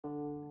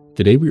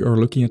Today we are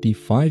looking at the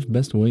 5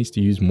 best ways to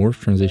use morph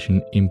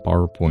transition in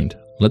PowerPoint.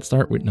 Let's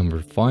start with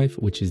number 5,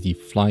 which is the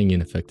flying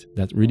in effect.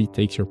 That really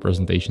takes your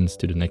presentations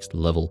to the next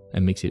level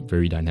and makes it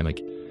very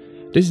dynamic.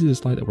 This is the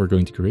slide that we're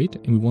going to create,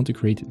 and we want to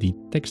create the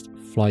text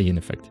fly in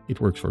effect.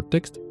 It works for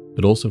text,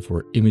 but also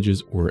for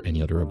images or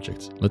any other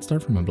objects. Let's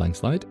start from a blank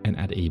slide and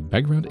add a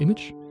background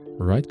image.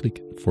 Right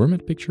click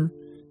Format Picture,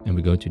 and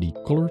we go to the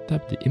Color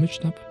tab, the Image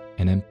tab,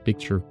 and then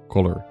Picture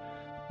Color.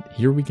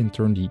 Here we can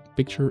turn the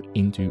picture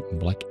into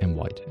black and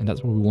white, and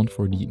that's what we want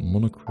for the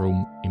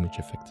monochrome image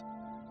effect.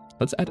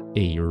 Let's add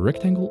a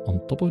rectangle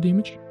on top of the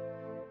image.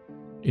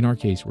 In our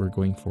case, we're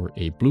going for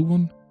a blue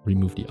one,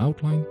 remove the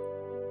outline,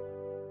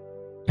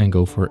 and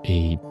go for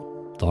a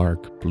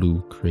dark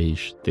blue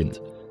grayish tint.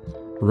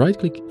 Right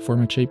click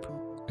Format Shape,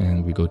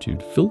 and we go to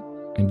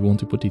Fill, and we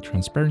want to put the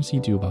transparency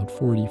to about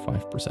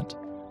 45%.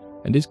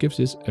 And this gives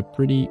us a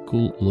pretty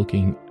cool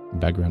looking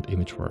background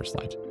image for our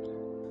slide.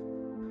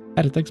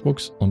 Add a text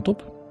box on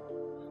top.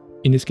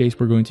 In this case,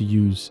 we're going to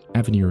use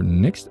Avenir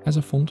Next as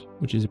a font,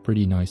 which is a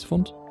pretty nice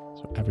font.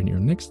 So Avenir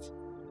Next.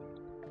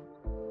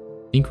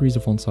 Increase the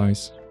font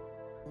size,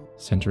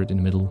 center it in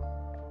the middle,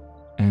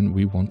 and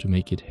we want to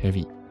make it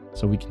heavy.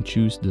 So we can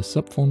choose the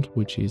sub font,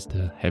 which is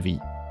the heavy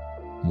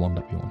one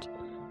that we want.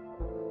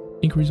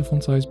 Increase the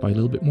font size by a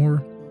little bit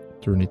more,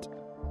 turn it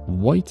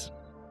white,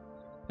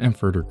 and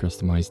further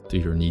customize to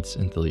your needs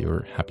until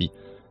you're happy.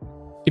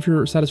 If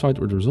you're satisfied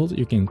with the result,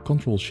 you can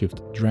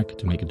Ctrl-Shift-Drag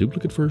to make a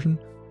duplicate version,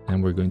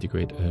 and we're going to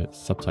create a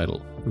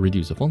subtitle.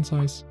 Reduce the font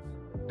size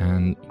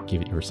and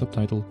give it your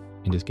subtitle.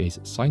 In this case,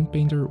 Sign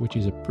Painter, which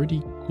is a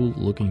pretty cool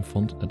looking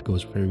font that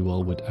goes very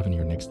well with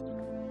Avenir Next.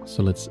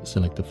 So let's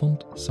select the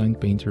font, Sign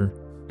Painter,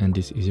 and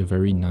this is a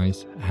very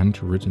nice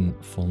handwritten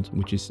font,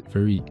 which is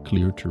very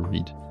clear to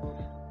read.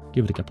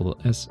 Give it a capital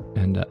S,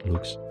 and that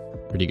looks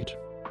pretty good.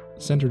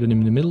 Center it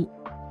in the middle.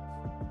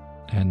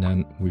 And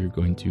then we're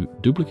going to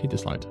duplicate the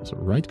slide. So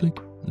right click,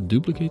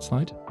 duplicate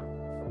slide.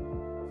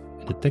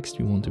 And the text,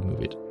 we want to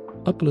move it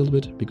up a little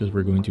bit because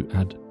we're going to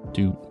add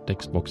 2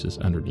 text boxes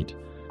underneath.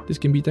 This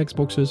can be text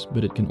boxes,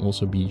 but it can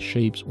also be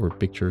shapes or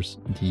pictures.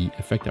 The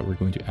effect that we're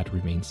going to add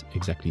remains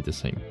exactly the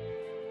same.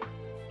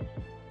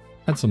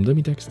 Add some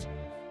dummy text.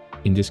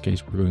 In this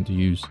case, we're going to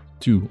use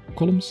 2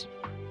 columns.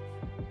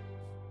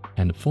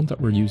 And the font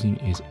that we're using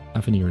is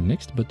Avenir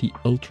Next, but the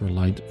ultra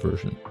light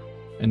version.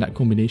 And that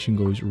combination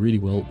goes really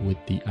well with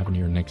the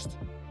Avenir Next,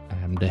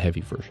 the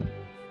heavy version.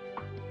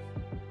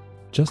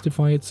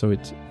 Justify it so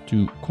it's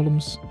 2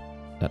 columns.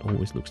 That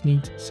always looks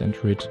neat.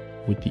 Center it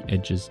with the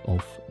edges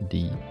of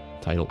the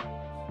title.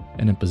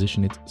 And then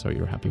position it so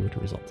you're happy with the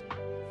result.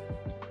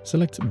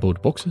 Select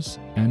both boxes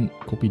and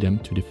copy them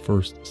to the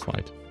first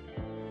slide.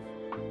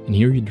 And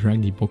here you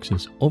drag the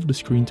boxes off the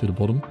screen to the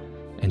bottom.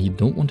 And you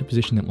don't want to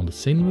position them on the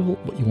same level,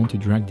 but you want to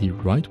drag the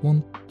right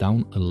one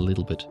down a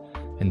little bit.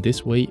 And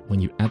this way, when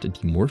you add the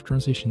morph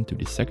transition to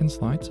the second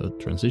slide, so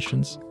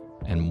transitions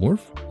and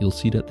morph, you'll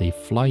see that they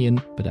fly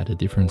in, but at a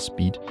different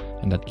speed.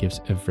 And that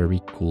gives a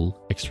very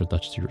cool extra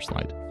touch to your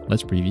slide.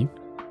 Let's preview.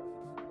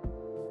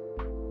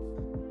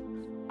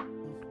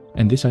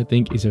 And this, I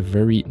think, is a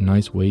very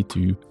nice way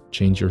to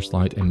change your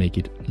slide and make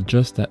it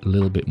just that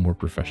little bit more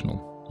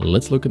professional.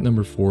 Let's look at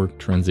number 4,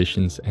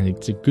 transitions. And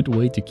it's a good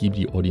way to keep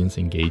the audience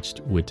engaged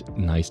with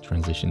nice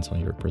transitions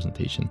on your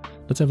presentation.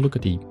 Let's have a look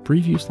at the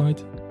preview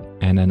slide.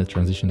 And then a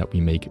transition that we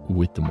make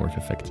with the morph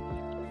effect.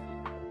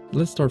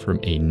 Let's start from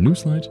a new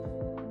slide.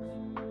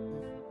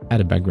 Add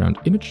a background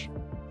image.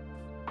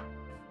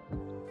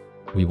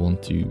 We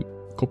want to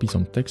copy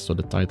some text, so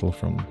the title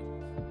from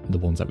the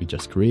ones that we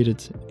just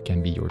created. It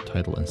can be your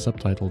title and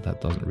subtitle,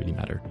 that doesn't really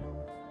matter.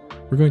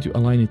 We're going to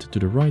align it to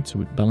the right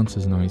so it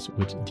balances nice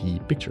with the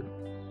picture.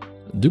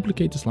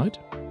 Duplicate the slide,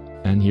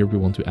 and here we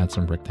want to add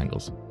some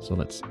rectangles. So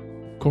let's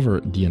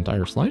cover the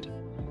entire slide.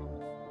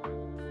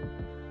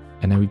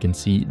 And then we can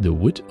see the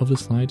width of the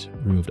slide,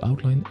 remove the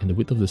outline, and the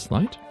width of the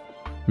slide.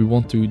 We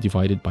want to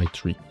divide it by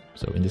 3.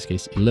 So in this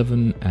case,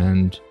 11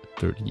 and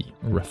 30,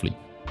 roughly.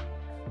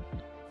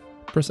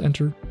 Press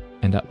enter,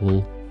 and that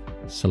will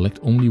select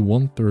only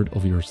 1/3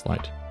 of your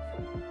slide.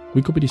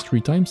 We copy this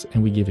 3 times,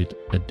 and we give it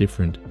a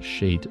different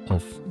shade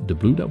of the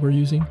blue that we're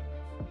using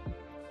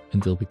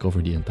until we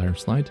cover the entire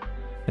slide.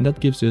 And that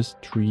gives us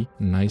 3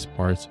 nice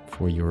parts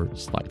for your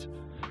slide.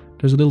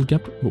 There's a little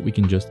gap, but we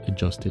can just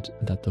adjust it.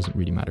 That doesn't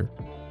really matter.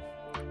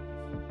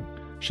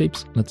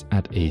 Shapes, let's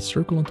add a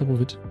circle on top of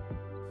it.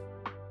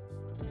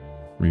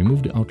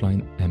 Remove the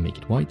outline and make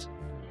it white.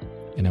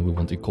 And then we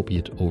want to copy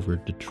it over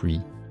the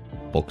 3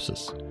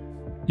 boxes.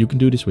 You can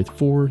do this with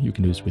 4, you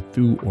can do this with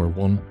 2 or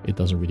 1. It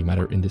doesn't really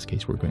matter. In this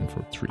case, we're going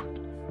for 3.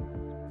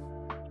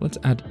 Let's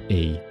add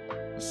a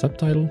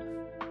subtitle.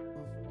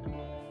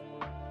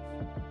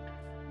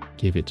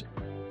 Give it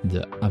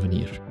the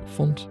Avenir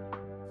font,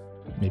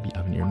 maybe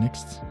Avenir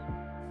Next,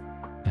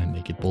 and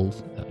make it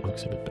bold. That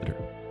looks a bit better.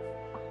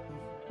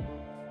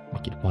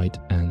 Make it white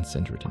and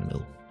center it in the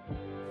middle.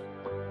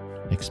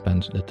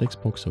 Expand the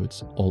text box so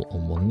it's all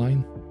on one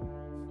line.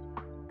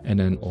 And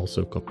then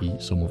also copy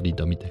some of the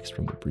dummy text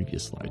from the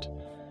previous slide.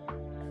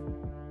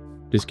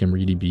 This can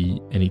really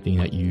be anything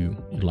that you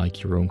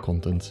like, your own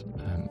content.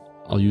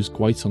 I'll use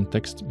quite some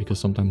text because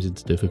sometimes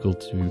it's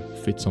difficult to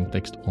fit some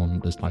text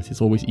on the slides.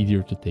 It's always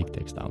easier to take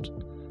text out.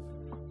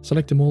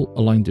 Select them all,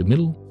 align to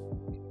middle,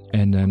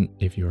 and then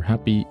if you're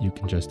happy, you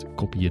can just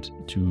copy it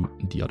to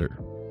the other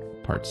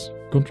parts.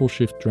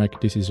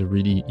 Ctrl-Shift-Drag, this is a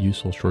really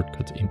useful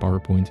shortcut in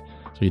PowerPoint,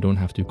 so you don't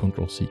have to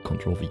Ctrl-C,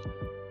 Ctrl-V.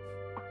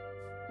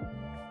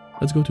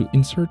 Let's go to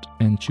Insert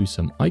and choose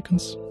some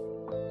icons.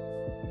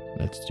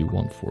 Let's do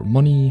one for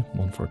money,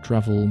 one for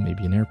travel,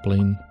 maybe an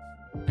airplane,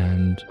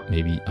 and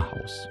maybe a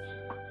house.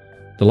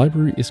 The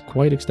library is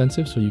quite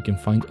extensive, so you can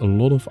find a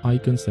lot of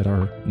icons that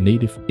are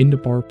native in the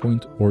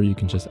PowerPoint, or you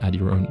can just add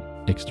your own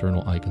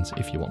external icons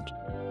if you want.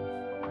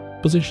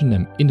 Position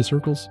them in the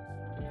circles.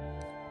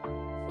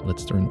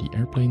 Let's turn the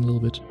airplane a little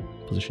bit,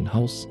 position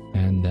house,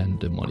 and then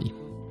the money.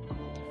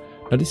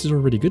 Now this is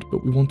already good,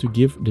 but we want to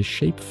give the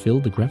shape fill,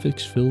 the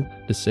graphics fill,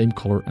 the same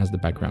color as the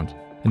background.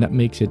 And that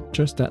makes it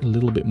just that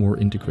little bit more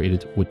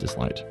integrated with the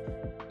slide.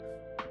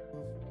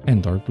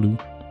 And dark blue,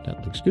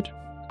 that looks good.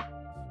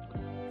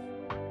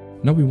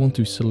 Now we want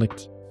to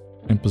select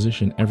and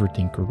position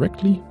everything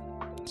correctly.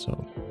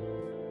 So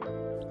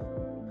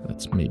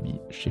let's maybe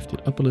shift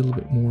it up a little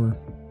bit more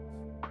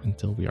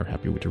until we are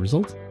happy with the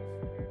result.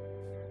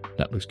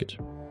 That looks good.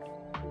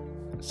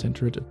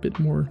 Center it a bit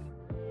more,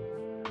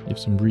 give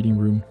some breathing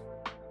room.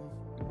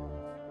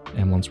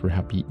 And once we're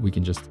happy, we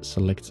can just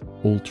select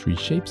all three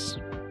shapes.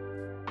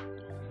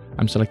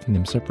 I'm selecting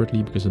them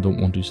separately because I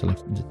don't want to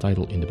select the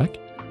title in the back.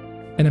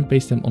 And then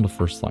paste them on the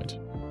first slide.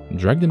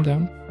 Drag them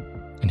down.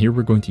 And here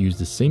we're going to use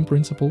the same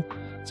principle.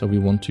 So we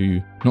want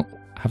to not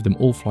have them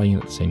all flying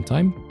at the same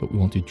time, but we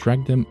want to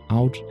drag them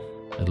out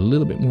a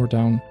little bit more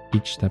down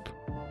each step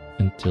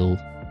until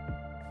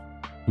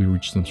we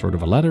reach some sort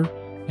of a ladder.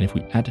 And if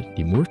we add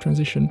the morph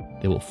transition,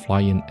 they will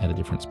fly in at a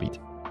different speed.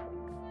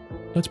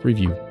 Let's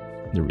preview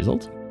the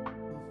result.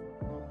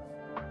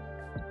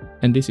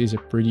 And this is a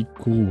pretty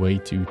cool way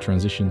to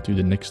transition to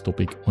the next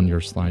topic on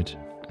your slide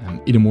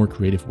in a more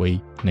creative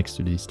way next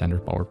to the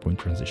standard PowerPoint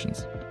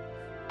transitions.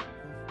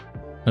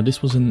 Now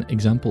this was an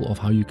example of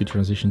how you could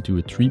transition to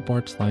a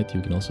 3-part slide. You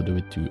can also do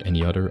it to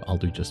any other. I'll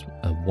do just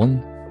a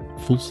 1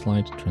 full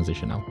slide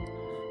transition now.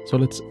 So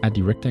let's add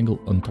the rectangle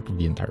on top of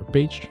the entire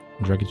page,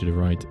 drag it to the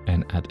right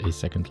and add a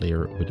second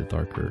layer with a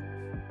darker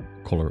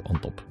color on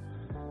top.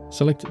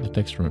 Select the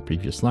text from a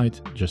previous slide,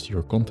 just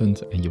your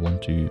content, and you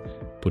want to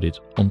put it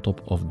on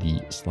top of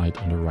the slide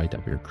on the right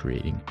that we're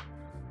creating.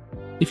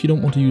 If you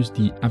don't want to use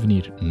the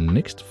Avenir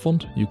Next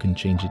font, you can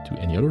change it to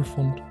any other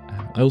font.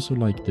 I also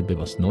like the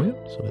Bebas Neue,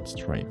 so let's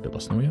try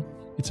Bebas Neue.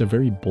 It's a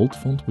very bold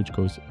font which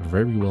goes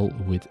very well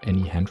with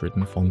any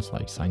handwritten fonts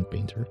like Sign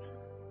Painter.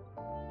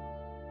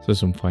 So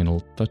some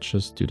final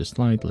touches to the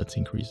slide. Let's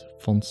increase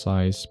font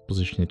size,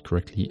 position it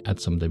correctly, add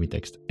some dummy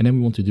text, and then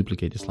we want to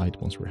duplicate the slide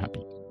once we're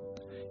happy.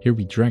 Here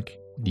we drag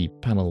the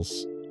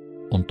panels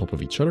on top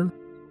of each other.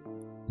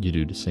 You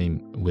do the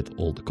same with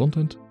all the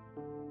content.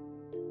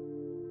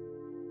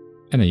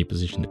 And then you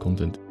position the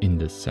content in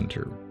the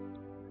center.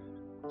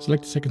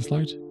 Select the second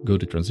slide, go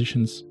to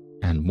transitions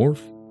and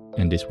morph,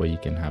 and this way you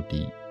can have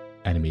the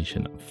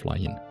animation fly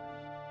in.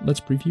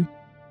 Let's preview.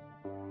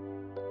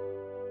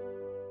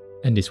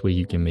 And this way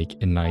you can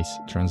make a nice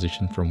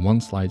transition from one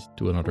slide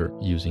to another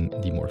using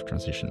the morph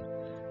transition.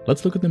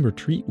 Let's look at number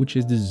 3, which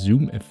is the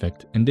zoom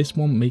effect. And this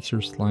one makes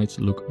your slides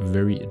look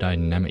very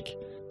dynamic.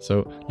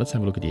 So let's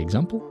have a look at the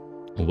example.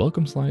 A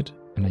welcome slide,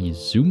 and then you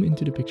zoom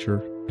into the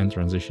picture and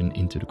transition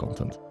into the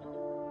content.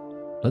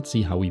 Let's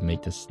see how we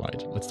make this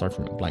slide. Let's start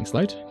from a blank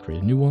slide,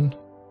 create a new one,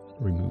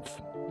 remove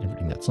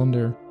everything that's on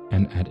there,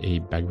 and add a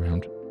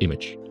background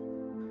image.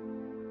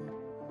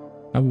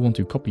 Now we want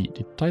to copy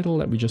the title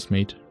that we just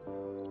made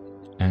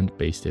and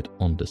paste it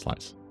on the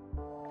slides.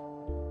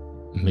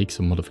 Make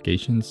some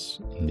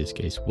modifications, in this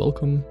case,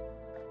 welcome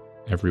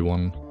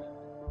everyone.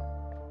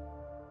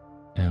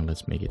 And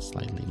let's make it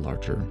slightly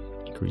larger,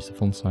 increase the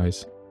font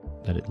size,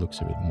 that it looks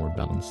a bit more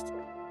balanced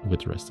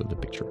with the rest of the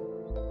picture.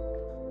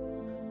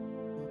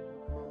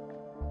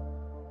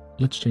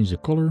 Let's change the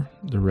color.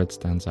 The red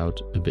stands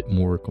out a bit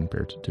more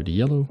compared to the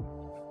yellow.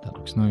 That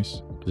looks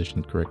nice. Position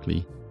it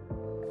correctly.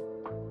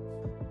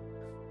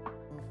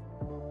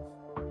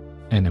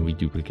 And then we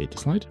duplicate the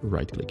slide,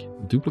 right click,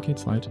 duplicate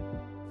slide.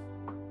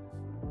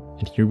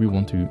 And here we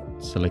want to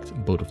select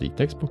both of the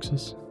text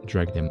boxes,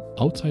 drag them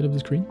outside of the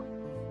screen.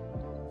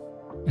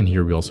 And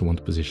here we also want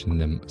to position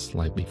them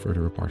slightly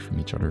further apart from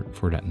each other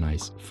for that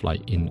nice fly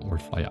in or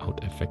fly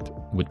out effect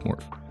with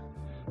Morph.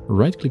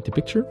 Right click the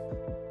picture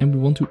and we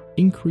want to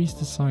increase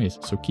the size.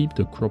 So keep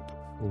the crop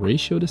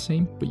ratio the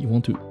same, but you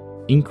want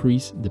to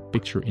increase the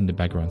picture in the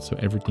background so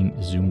everything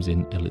zooms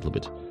in a little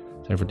bit.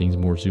 So everything's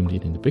more zoomed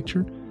in the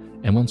picture.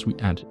 And once we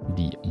add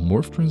the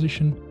Morph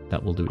transition,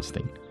 that will do its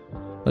thing.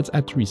 Let's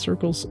add 3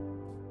 circles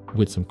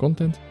with some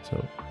content,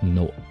 so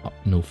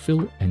no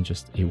fill and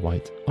just a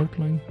white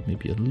outline,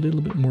 maybe a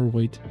little bit more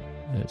weight,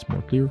 that's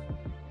more clear.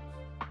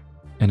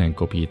 And then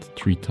copy it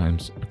 3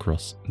 times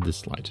across the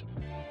slide.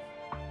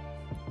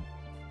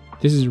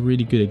 This is a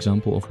really good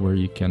example of where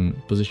you can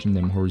position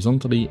them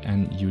horizontally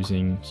and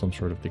using some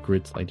sort of the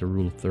grid, like the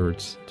rule of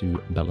thirds,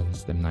 to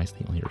balance them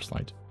nicely on your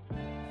slide.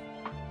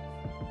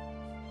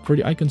 For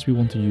the icons, we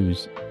want to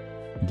use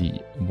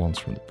the ones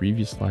from the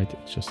previous slide.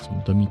 It's just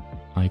some dummy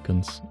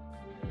icons,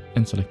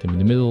 and select them in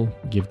the middle,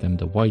 give them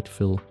the white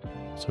fill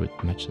so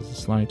it matches the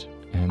slide,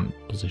 and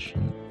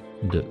position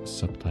the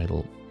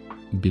subtitle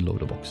below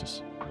the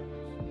boxes.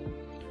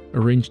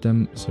 Arrange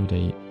them so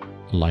they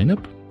line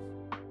up.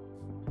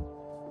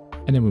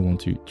 And then we want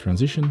to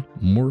transition,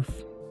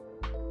 morph,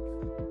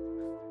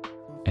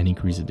 and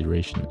increase the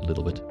duration a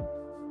little bit.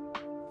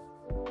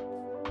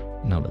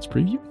 Now let's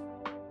preview.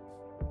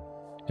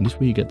 And this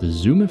way you get the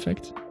zoom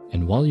effect.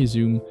 And while you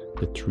zoom,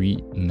 the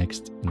 3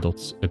 next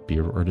dots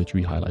appear, or the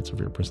 3 highlights of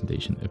your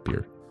presentation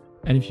appear.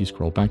 And if you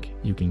scroll back,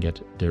 you can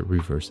get the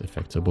reverse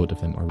effect. So both of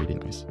them are really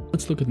nice.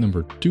 Let's look at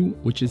number 2,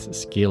 which is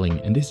scaling.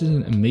 And this is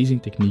an amazing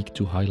technique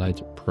to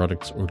highlight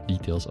products or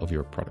details of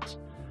your products.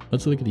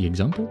 Let's look at the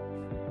example.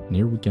 And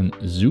here we can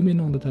zoom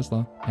in on the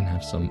Tesla and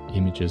have some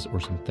images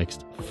or some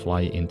text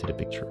fly into the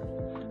picture.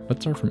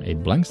 Let's start from a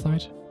blank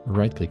slide,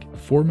 right click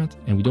format,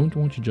 and we don't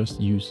want to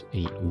just use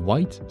a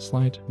white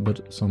slide,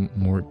 but some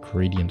more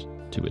gradient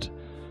to it.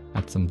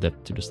 Add some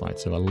depth to the slide.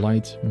 So a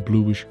light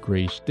bluish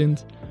grayish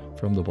tint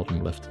from the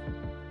bottom left.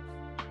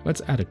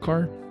 Let's add a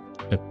car,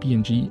 a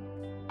PNG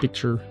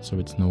picture, so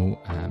it's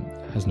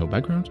has no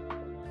background.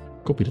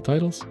 Copy the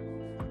titles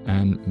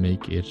and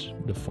make it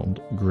the font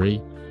gray,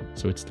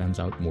 so it stands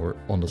out more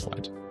on the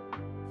slide.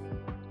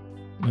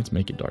 Let's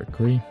make it dark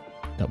gray.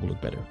 That will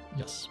look better,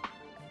 yes.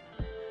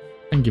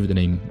 And give it the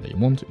name that you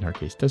want, in our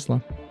case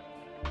Tesla.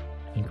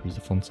 Increase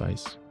the font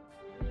size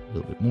a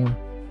little bit more.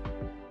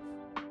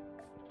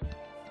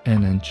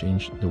 And then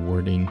change the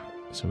wording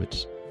so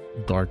it's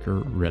darker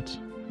red.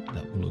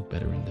 That will look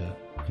better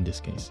in this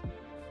case.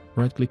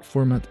 Right click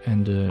format,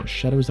 and the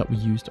shadows that we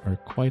used are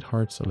quite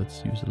hard, so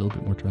let's use a little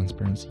bit more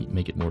transparency,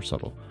 make it more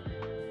subtle.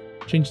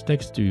 Change the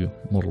text to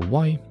Model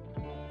Y.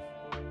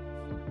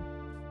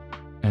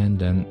 And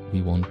then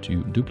we want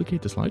to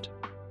duplicate the slide.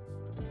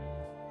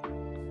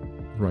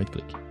 Right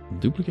click,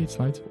 duplicate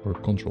slide, or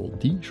Ctrl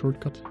D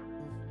shortcut.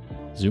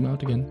 Zoom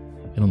out again.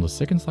 And on the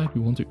second slide,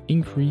 we want to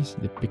increase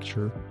the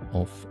picture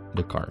of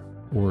the car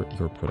or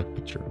your product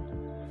picture.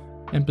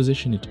 And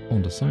position it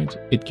on the side.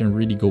 It can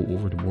really go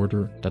over the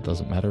border, that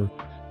doesn't matter.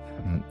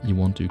 You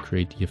want to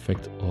create the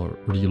effect or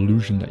the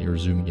illusion that you're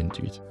zooming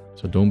into it.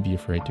 So don't be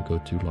afraid to go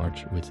too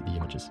large with the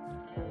images.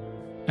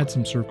 Add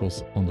some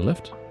circles on the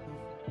left,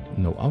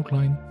 no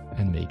outline,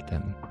 and make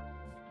them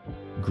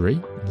gray,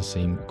 the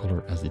same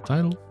color as the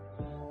title.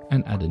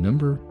 And add a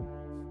number.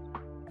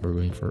 We're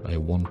going for a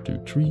 1,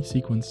 2, 3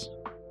 sequence.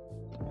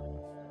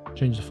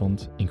 Change the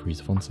font, increase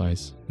the font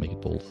size, make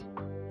it bold,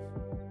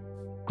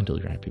 until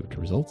you're happy with the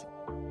result.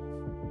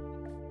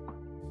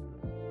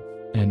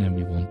 And then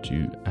we want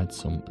to add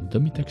some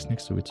dummy text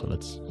next to it. So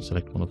let's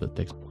select one of the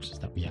text boxes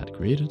that we had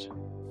created.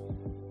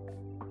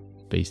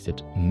 Paste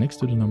it next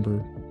to the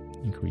number,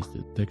 increase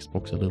the text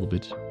box a little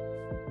bit,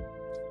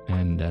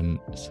 and then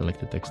select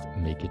the text,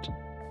 make it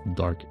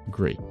dark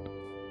gray.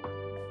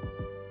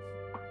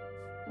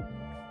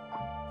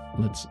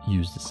 Let's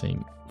use the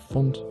same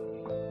font.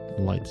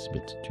 Light is a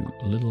bit too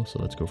little, so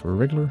let's go for a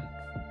regular.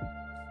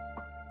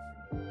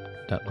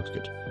 That looks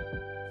good.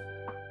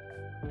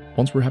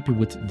 Once we're happy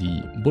with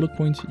the bullet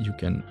point, you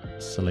can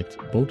select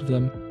both of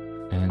them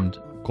and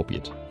copy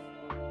it.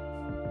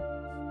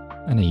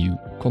 And then you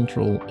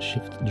Ctrl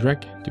Shift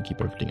drag to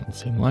keep everything on the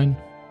same line.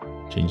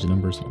 Change the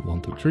numbers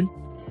 1, 2, 3.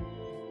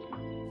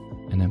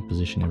 And then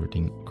position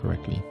everything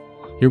correctly.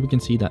 Here we can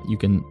see that you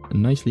can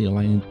nicely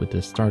align it with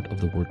the start of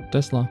the word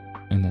Tesla,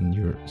 and then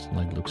your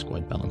slide looks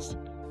quite balanced.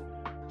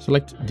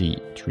 Select the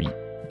 3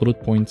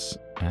 bullet points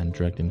and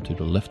drag them to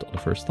the left of the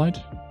first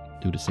slide.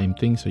 Do the same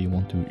thing, so you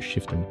want to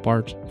shift them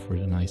apart for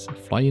the nice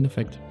fly-in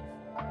effect.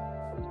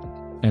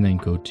 And then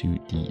go to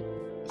the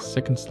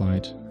second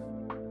slide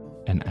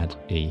and add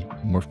a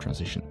morph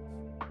transition.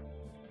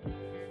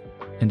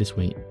 And this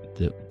way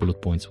the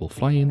bullet points will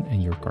fly in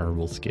and your car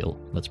will scale.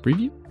 Let's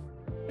preview.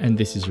 And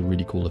this is a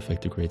really cool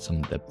effect to create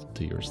some depth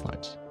to your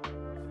slides.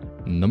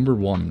 Number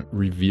 1,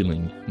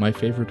 revealing, my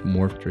favorite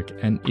morph trick,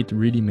 and it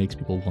really makes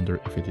people wonder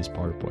if it is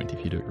PowerPoint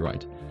if you do it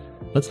right.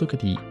 Let's look at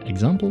the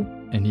example,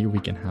 and here we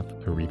can have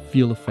a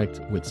reveal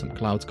effect with some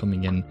clouds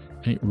coming in,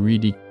 and it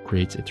really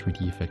creates a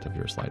 3D effect of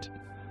your slide.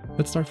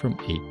 Let's start from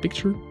a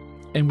picture,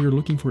 and we're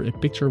looking for a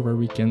picture where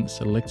we can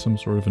select some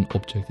sort of an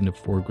object in the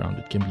foreground.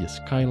 It can be a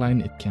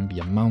skyline, it can be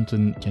a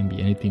mountain, it can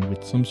be anything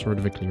with some sort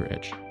of a clear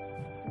edge.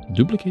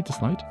 Duplicate the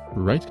slide,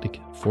 right-click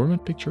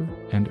Format Picture,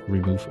 and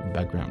remove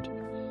background.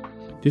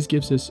 This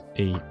gives us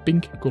a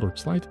pink colored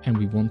slide, and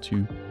we want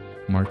to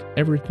mark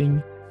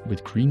everything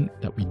with green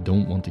that we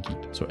don't want to keep.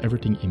 So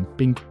everything in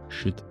pink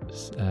should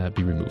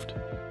be removed.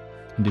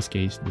 In this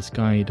case, the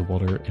sky, the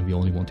water, and we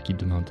only want to keep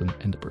the mountain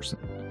and the person.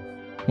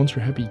 Once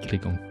you're happy,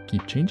 click on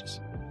Keep Changes,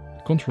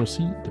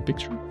 Ctrl-C the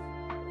picture,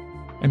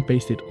 and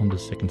paste it on the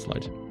second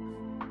slide.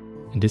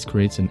 And this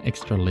creates an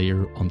extra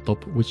layer on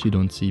top, which you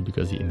don't see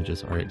because the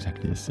images are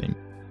exactly the same.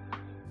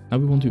 Now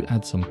we want to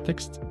add some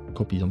text,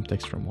 copy some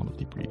text from one of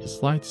the previous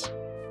slides,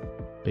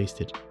 paste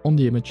it on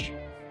the image,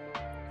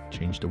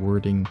 change the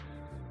wording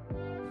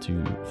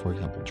to, for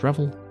example,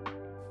 travel.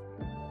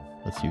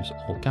 Let's use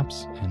all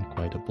caps and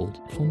quite a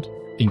bold font,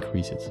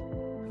 increase it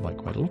by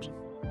quite a lot.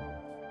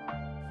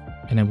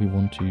 And then we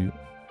want to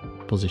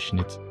position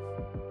it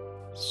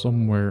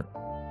somewhere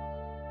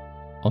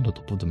on the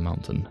top of the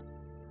mountain.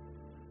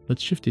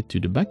 Let's shift it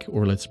to the back,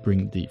 or let's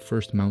bring the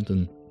first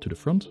mountain to the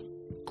front,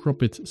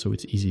 crop it so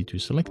it's easy to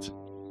select,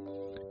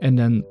 and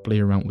then play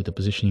around with the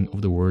positioning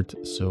of the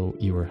word so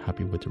you are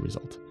happy with the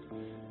result.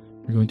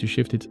 We're going to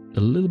shift it a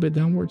little bit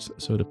downwards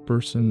so the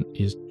person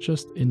is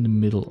just in the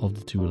middle of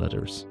the two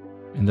letters.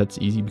 And that's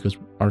easy because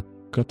our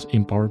cut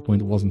in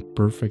PowerPoint wasn't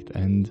perfect,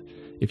 and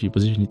if you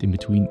position it in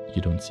between,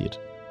 you don't see it.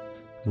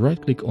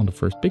 Right click on the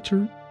first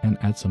picture and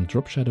add some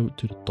drop shadow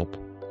to the top.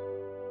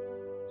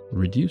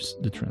 Reduce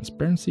the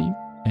transparency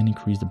and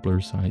increase the blur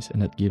size,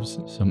 and that gives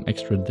some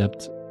extra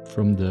depth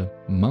from the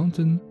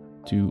mountain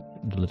to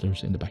the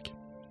letters in the back.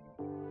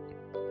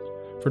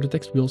 For the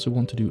text, we also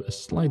want to do a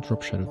slight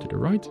drop shadow to the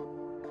right.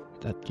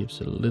 That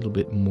gives a little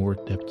bit more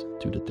depth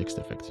to the text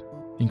effect.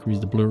 Increase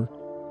the blur,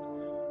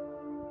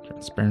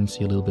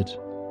 transparency a little bit,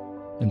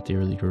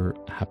 until you're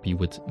happy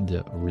with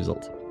the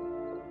result.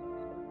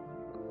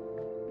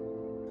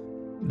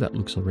 That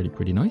looks already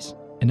pretty nice.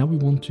 And now we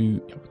want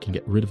to, we can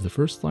get rid of the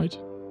first slide,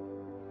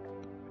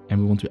 and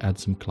we want to add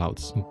some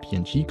clouds, some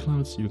PNG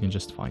clouds. You can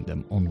just find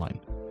them online.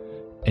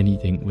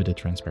 Anything with a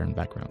transparent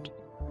background.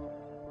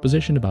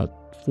 Position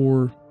about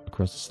 4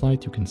 across the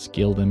slide. You can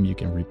scale them, you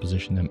can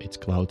reposition them. It's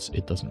clouds,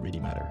 it doesn't really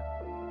matter.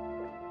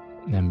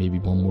 And maybe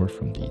one more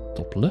from the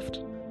top left.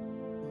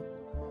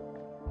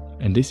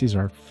 And this is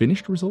our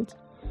finished result.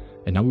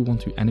 And now we want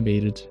to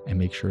animate it and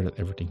make sure that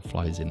everything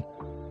flies in.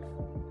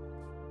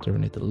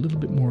 Turn it a little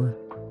bit more.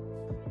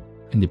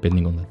 And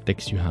depending on the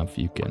text you have,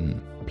 you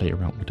can play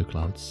around with the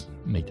clouds,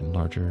 make them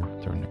larger,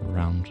 turn them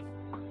around.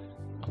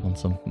 I want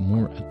some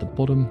more at the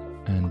bottom,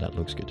 and that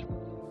looks good.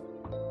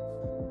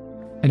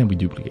 And then we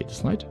duplicate the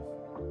slide.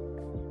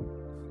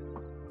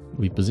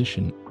 We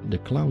position the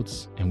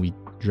clouds and we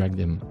drag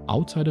them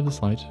outside of the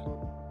slide,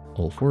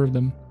 all 4 of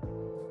them.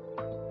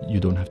 You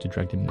don't have to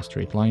drag them in a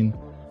straight line.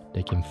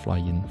 They can fly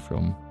in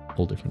from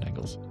all different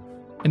angles.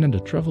 And then to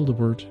travel the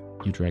word,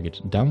 you drag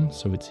it down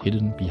so it's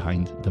hidden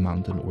behind the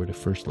mountain or the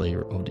first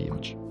layer of the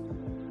image.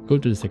 Go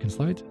to the second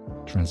slide,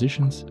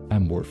 transitions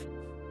and morph.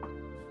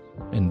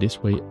 And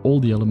this way all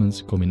the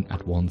elements come in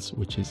at once,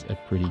 which is a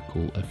pretty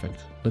cool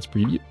effect. Let's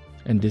preview.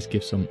 And this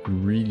gives some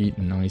really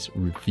nice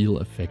reveal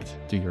effect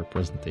to your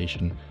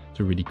presentation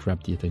to really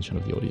grab the attention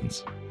of the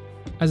audience.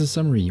 As a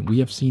summary, we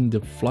have seen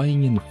the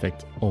flying in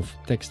effect of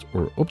text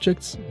or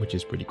objects, which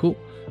is pretty cool.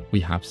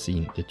 We have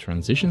seen the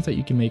transitions that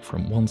you can make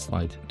from one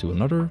slide to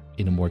another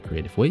in a more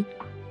creative way.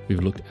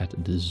 We've looked at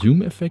the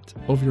zoom effect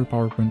of your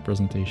PowerPoint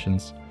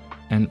presentations,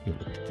 and we've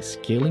looked at the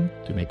scaling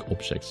to make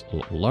objects a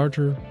lot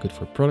larger, good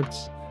for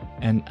products.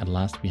 And at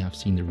last, we have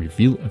seen the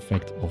reveal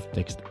effect of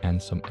text and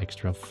some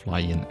extra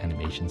fly-in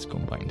animations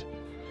combined.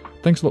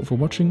 Thanks a lot for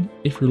watching.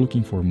 If you're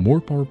looking for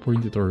more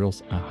PowerPoint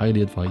tutorials, I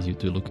highly advise you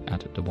to look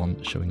at the one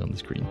showing on the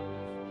screen.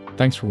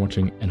 Thanks for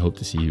watching and hope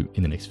to see you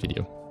in the next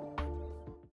video.